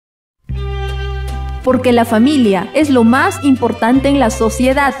porque la familia es lo más importante en la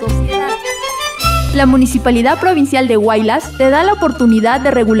sociedad. La Municipalidad Provincial de Huaylas te da la oportunidad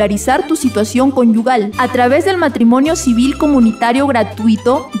de regularizar tu situación conyugal a través del Matrimonio Civil Comunitario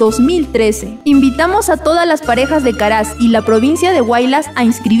Gratuito 2013. Invitamos a todas las parejas de Caraz y la provincia de Huaylas a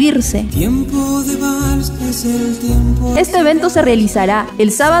inscribirse. Este evento se realizará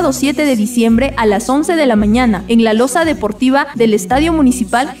el sábado 7 de diciembre a las 11 de la mañana en la loza deportiva del Estadio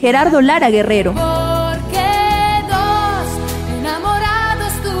Municipal Gerardo Lara Guerrero.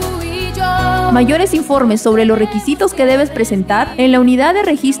 Mayores informes sobre los requisitos que debes presentar en la Unidad de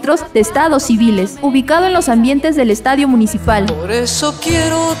Registros de Estados Civiles, ubicado en los ambientes del Estadio Municipal. Por eso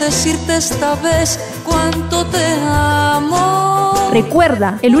quiero decirte esta vez cuánto te amo.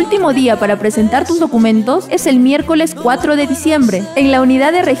 Recuerda, el último día para presentar tus documentos es el miércoles 4 de diciembre, en la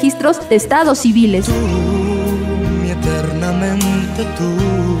Unidad de Registros de Estados Civiles. Eternamente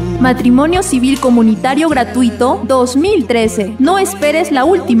tú. Matrimonio Civil Comunitario Gratuito 2013. No esperes la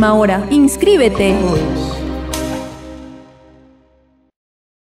última hora. Inscríbete.